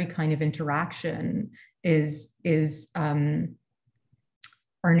every kind of interaction is earning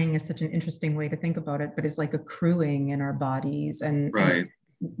is such an interesting way to think about it, but is like accruing in our bodies and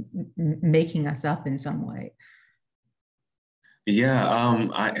making us up in some way. Yeah,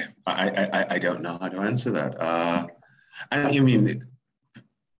 I don't know how to answer that. I mean,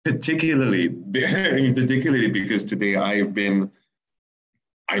 particularly because today I've been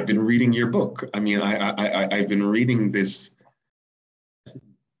reading your book. I mean, I've been reading this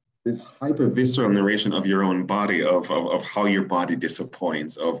hyper visceral narration of your own body, of how your body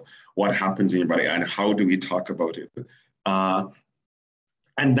disappoints, of what happens in your body, and how do we talk about it.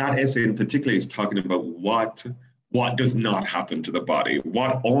 And that essay in particular is talking about what what does not happen to the body,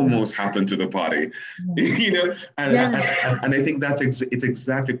 what almost happened to the body, you know? And I think that's it's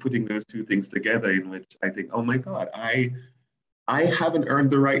exactly putting those two things together in which I think, oh my God, I haven't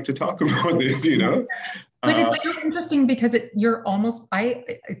earned the right to talk about this, you know? But it's so interesting because you're almost,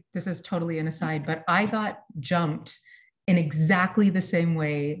 this is totally an aside, but I got jumped in exactly the same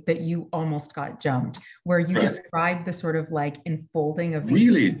way that you almost got jumped, where you described the sort of like enfolding of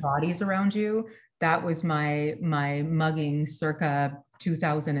these bodies around you. That was my mugging circa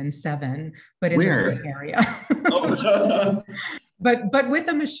 2007, but in the Bay Area. Oh. but with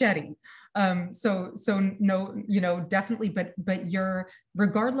a machete. So no, you know, definitely, but you're,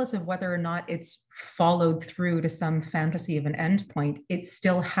 regardless of whether or not it's followed through to some fantasy of an endpoint, it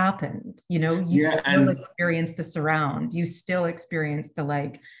still happened, you know, you still experience the surround, you still experience the,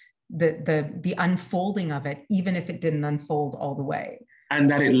 like, the unfolding of it, even if it didn't unfold all the way. And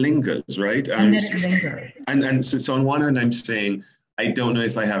that it lingers, right? And that it lingers. And so on one hand, I'm saying, I don't know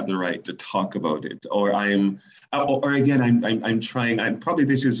if I have the right to talk about it, or again, I'm trying, probably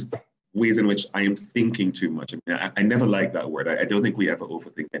this is ways in which I am thinking too much. I mean, I never like that word. I don't think we ever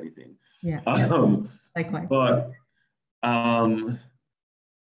overthink anything. Yeah. Likewise. But I'm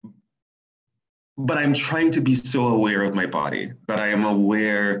trying to be so aware of my body that I am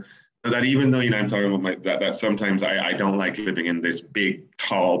aware that even though, you know, I'm talking about that sometimes I don't like living in this big,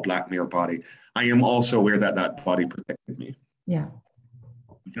 tall, black male body, I am also aware that that body protected me. Yeah.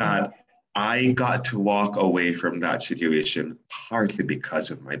 That I got to walk away from that situation partly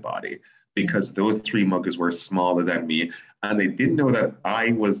because of my body, because those three muggers were smaller than me, and they didn't know that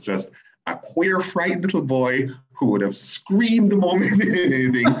I was just a queer, frightened little boy who would have screamed the moment they did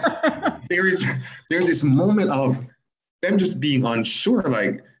anything. There's this moment of them just being unsure,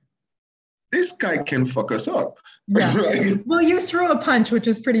 like, this guy can fuck us up. Yeah. Right? Well, you threw a punch, which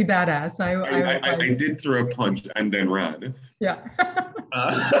is pretty badass. I did throw a punch and then ran. Yeah.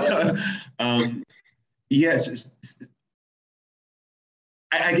 Yes.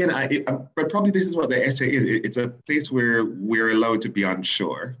 But probably this is what the essay is. It's a place where we're allowed to be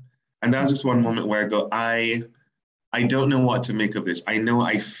unsure. And that's just one moment where I go, I don't know what to make of this. I know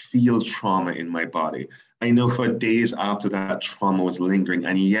I feel trauma in my body. I know for days after that trauma was lingering,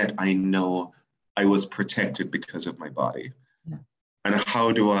 and yet I know I was protected because of my body. Yeah. And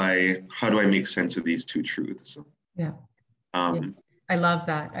how do I make sense of these two truths? Yeah. I love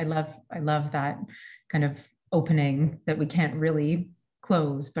that. I love that kind of opening that we can't really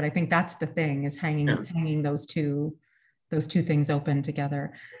close, but I think that's the thing, is hanging those two things open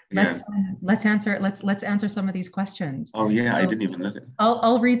together. Let's answer some of these questions. Oh yeah, I didn't even look at it.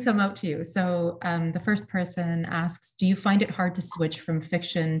 I'll read some out to you. So the first person asks, do you find it hard to switch from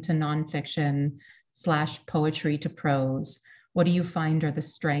fiction to nonfiction / poetry to prose? What do you find are the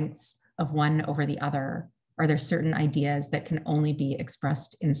strengths of one over the other? Are there certain ideas that can only be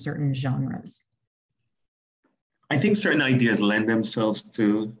expressed in certain genres? I think certain ideas lend themselves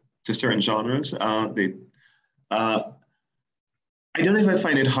to certain genres. I don't know if I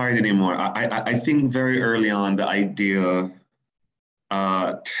find it hard anymore. I think very early on the idea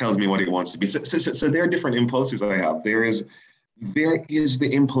tells me what it wants to be. So there are different impulses I have. There is the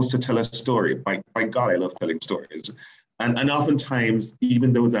impulse to tell a story. By God, I love telling stories. And oftentimes,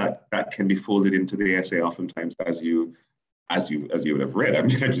 even though that can be folded into the essay, oftentimes as you would have read, I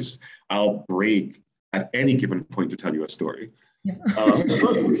mean, I'll break at any given point to tell you a story. Yeah.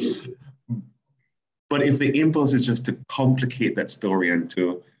 But if the impulse is just to complicate that story and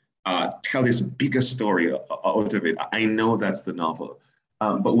to tell this bigger story out of it, I know that's the novel.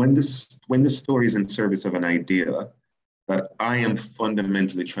 But when the story is in service of an idea that I am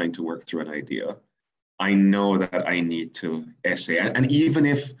fundamentally trying to work through an idea, I know that I need to essay. And even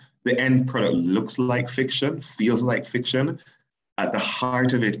if the end product looks like fiction, feels like fiction, at the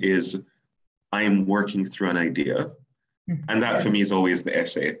heart of it is I'm working through an idea. And that for me is always the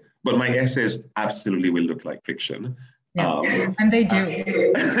essay. But my essays absolutely will look like fiction. Yeah. And they do.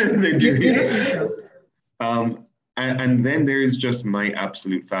 They do. Yeah. And then there is just my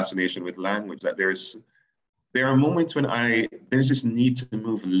absolute fascination with language, that there are moments when there's this need to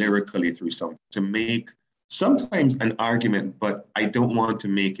move lyrically through something, to make sometimes an argument, but I don't want to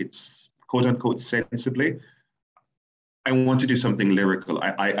make it quote unquote sensibly. I want to do something lyrical.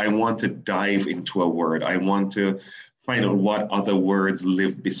 I want to dive into a word. I want to find out what other words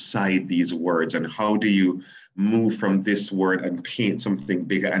live beside these words, and how do you move from this word and paint something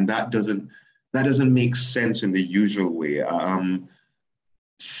bigger. And that doesn't make sense in the usual way.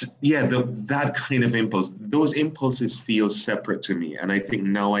 That kind of impulse, those impulses feel separate to me. And I think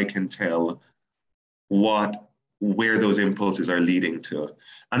now I can tell where those impulses are leading to.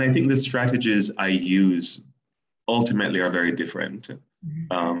 And I think the strategies I use ultimately are very different.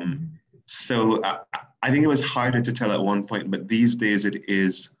 So I think it was harder to tell at one point, but these days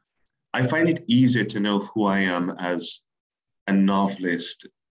I find it easier to know who I am as a novelist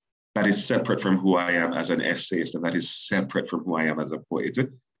that is separate from who I am as an essayist, and that is separate from who I am as a poet,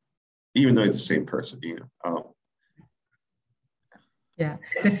 even though it's the same person, Yeah,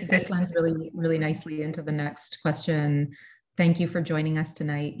 this lends really nicely into the next question. Thank you for joining us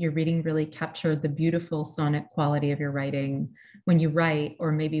tonight. Your reading really captured the beautiful sonic quality of your writing. When you write,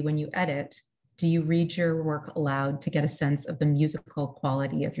 or maybe when you edit, do you read your work aloud to get a sense of the musical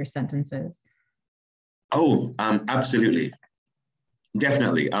quality of your sentences? Oh, absolutely.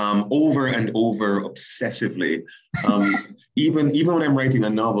 Definitely. Over and over obsessively. Even when I'm writing a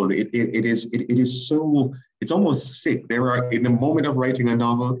novel, it is so, it's almost sick. In the moment of writing a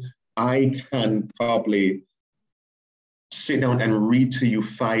novel, I can probably sit down and read to you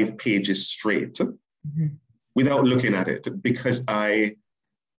 5 pages straight without looking at it, because I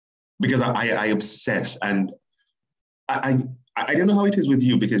obsess. And I don't know how it is with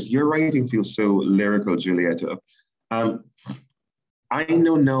you, because your writing feels so lyrical, Julietta. I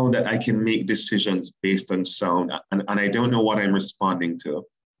know now that I can make decisions based on sound, and I don't know what I'm responding to,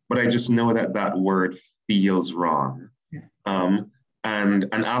 but I just know that that word feels wrong.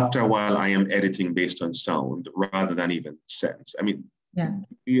 And after a while, I am editing based on sound rather than even sense. I mean,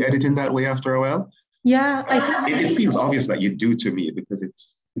 you edit in that way after a while? Yeah, it feels obvious that you do to me, because it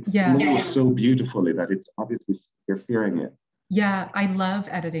flows so beautifully that it's obviously you're fearing it. Yeah, I love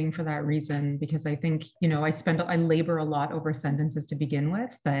editing for that reason, because I think, I labor a lot over sentences to begin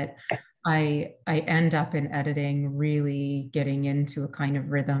with, but I end up in editing really getting into a kind of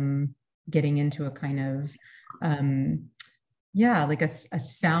rhythm, getting into a kind of, like a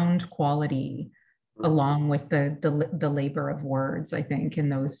sound quality, along with the labor of words, I think, in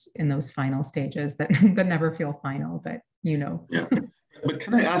those final stages that never feel final, but Yeah. But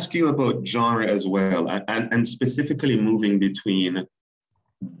can I ask you about genre as well, and specifically moving between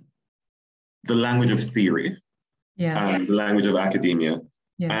the language of theory and the language of academia,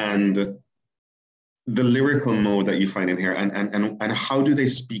 and the lyrical mode that you find in here, and how do they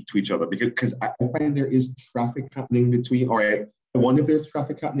speak to each other? Because I find there is traffic happening between, or I wonder if there's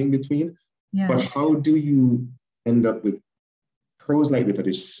traffic happening between, but how do you end up with prose like this that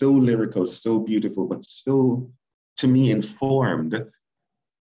is so lyrical, so beautiful, but so, to me, informed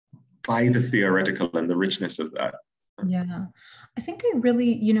by the theoretical and the richness of that? Yeah, I think I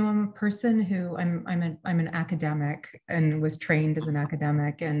really, I'm a person who I'm an academic and was trained as an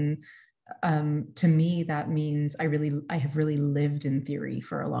academic, and to me that means I have really lived in theory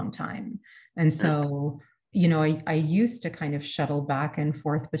for a long time, and so I used to kind of shuttle back and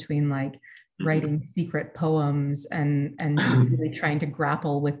forth between like writing secret poems and really trying to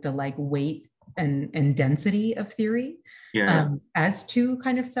grapple with the like weight and density of theory as two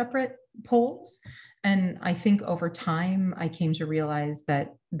kind of separate poles. And I think over time I came to realize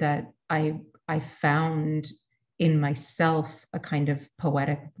that I found in myself a kind of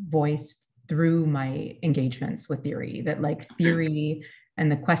poetic voice through my engagements with theory, that like theory and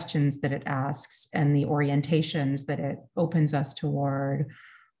the questions that it asks and the orientations that it opens us toward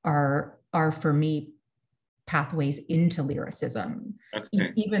are for me pathways into lyricism,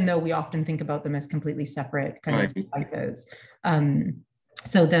 even though we often think about them as completely separate kind of devices.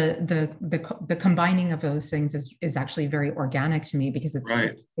 So the combining of those things is actually very organic to me, because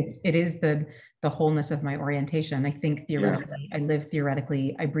it is the wholeness of my orientation. I think theoretically, I live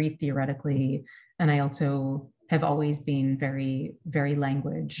theoretically, I breathe theoretically, and I also have always been very, very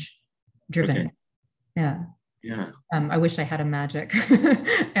language driven. I wish I had a magic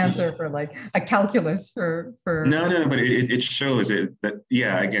answer for like a calculus for. No, but it shows it that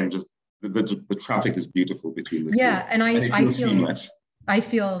again, just the traffic is beautiful between the two. And it feels seamless. I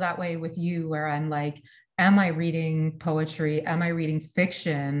feel that way with you, where I'm like, am I reading poetry? Am I reading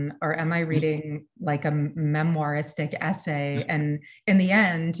fiction? Or am I reading like a memoiristic essay? And in the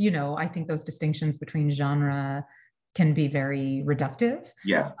end, I think those distinctions between genre can be very reductive.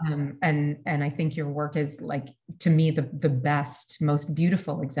 And I think your work is, like, to me, the best, most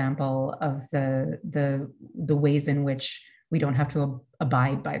beautiful example of the ways in which we don't have to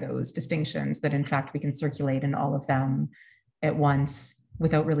abide by those distinctions, that in fact we can circulate in all of them at once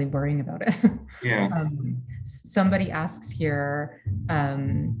without really worrying about it. Somebody asks here,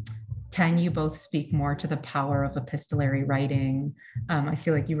 can you both speak more to the power of epistolary writing? I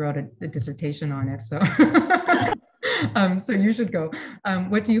feel like you wrote a dissertation on it, so so you should go.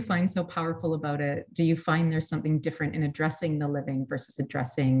 What do you find so powerful about it? Do you find there's something different in addressing the living versus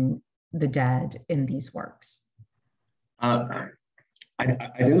addressing the dead in these works?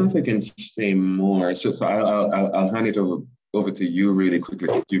 I don't know if I can say more. So I'll hand it over to you really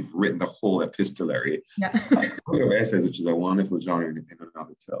quickly. You've written the whole epistolary of essays, which is a wonderful genre in and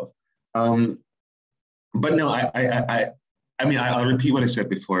of itself. But no, I mean, I'll repeat what I said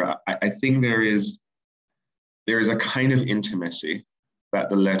before. I think there is a kind of intimacy that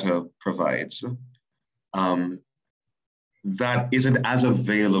the letter provides that isn't as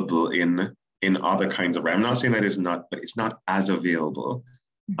available in other kinds of writing. I'm not saying that it's not, but it's not as available.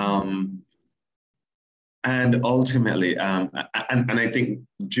 And ultimately, and I think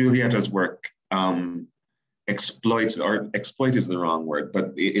Julietta's work exploit is the wrong word,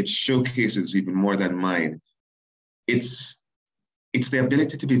 but it showcases even more than mine. It's the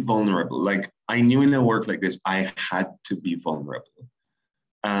ability to be vulnerable. Like, I knew in a work like this, I had to be vulnerable.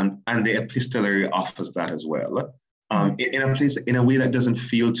 And the epistolary offers that as well. In a way that doesn't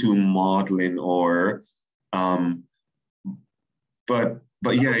feel too maudlin or, but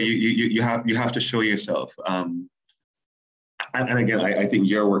yeah, you have to show yourself. And again, I think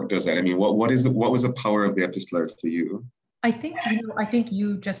your work does that. I mean, what was the power of the epistolary for you? I think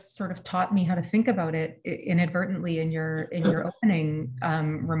you just sort of taught me how to think about it inadvertently in your opening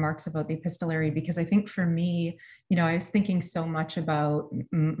remarks about the epistolary, because I think for me, I was thinking so much about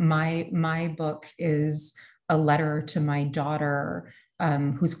my book is a letter to my daughter,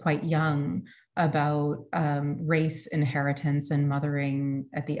 who's quite young, about race, inheritance, and mothering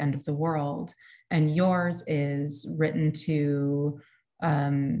at the end of the world. And yours is written to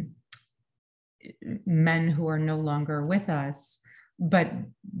men who are no longer with us, but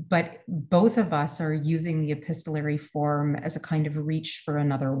both of us are using the epistolary form as a kind of reach for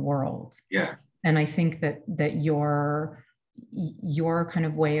another world. Yeah. And I think that your kind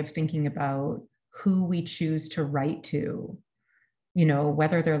of way of thinking about who we choose to write to,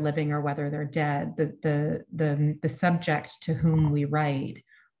 whether they're living or whether they're dead, the subject to whom we write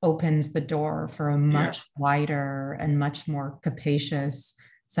opens the door for a much wider and much more capacious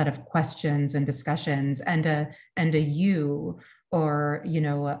set of questions and discussions, and a you, or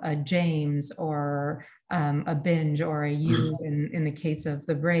a James, or a Binge, or a you in the case of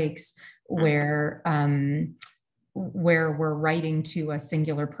the breaks, where we're writing to a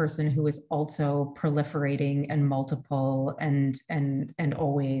singular person who is also proliferating and multiple and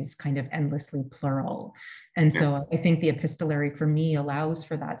always kind of endlessly plural. And so I think the epistolary for me allows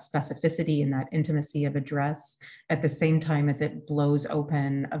for that specificity and that intimacy of address at the same time as it blows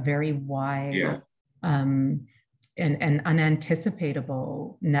open a very wide and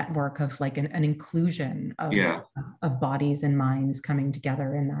unanticipatable network of like an inclusion of bodies and minds coming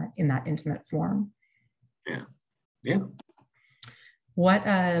together in that intimate form. Yeah. What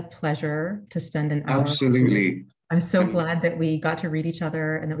a pleasure to spend an hour. Absolutely. I'm so glad that we got to read each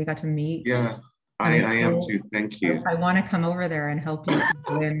other and that we got to meet. Yeah, I am too. Thank you. I want to come over there and help you.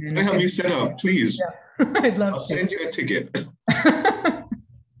 I help you set up, please. Yeah. I'd love I'll to. send you a ticket. All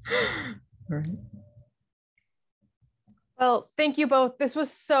right. Well, thank you both. This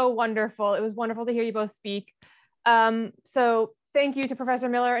was so wonderful. It was wonderful to hear you both speak. So thank you to Professor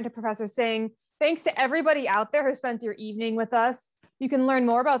Miller and to Professor Singh. Thanks to everybody out there who spent your evening with us. You can learn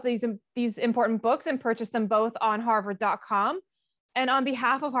more about these important books and purchase them both on harvard.com. And on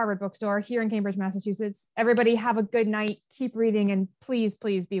behalf of Harvard Bookstore here in Cambridge, Massachusetts, everybody have a good night, keep reading, and please,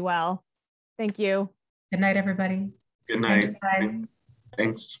 please be well. Thank you. Good night, everybody. Good night. Thanks. Bye.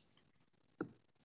 Thanks.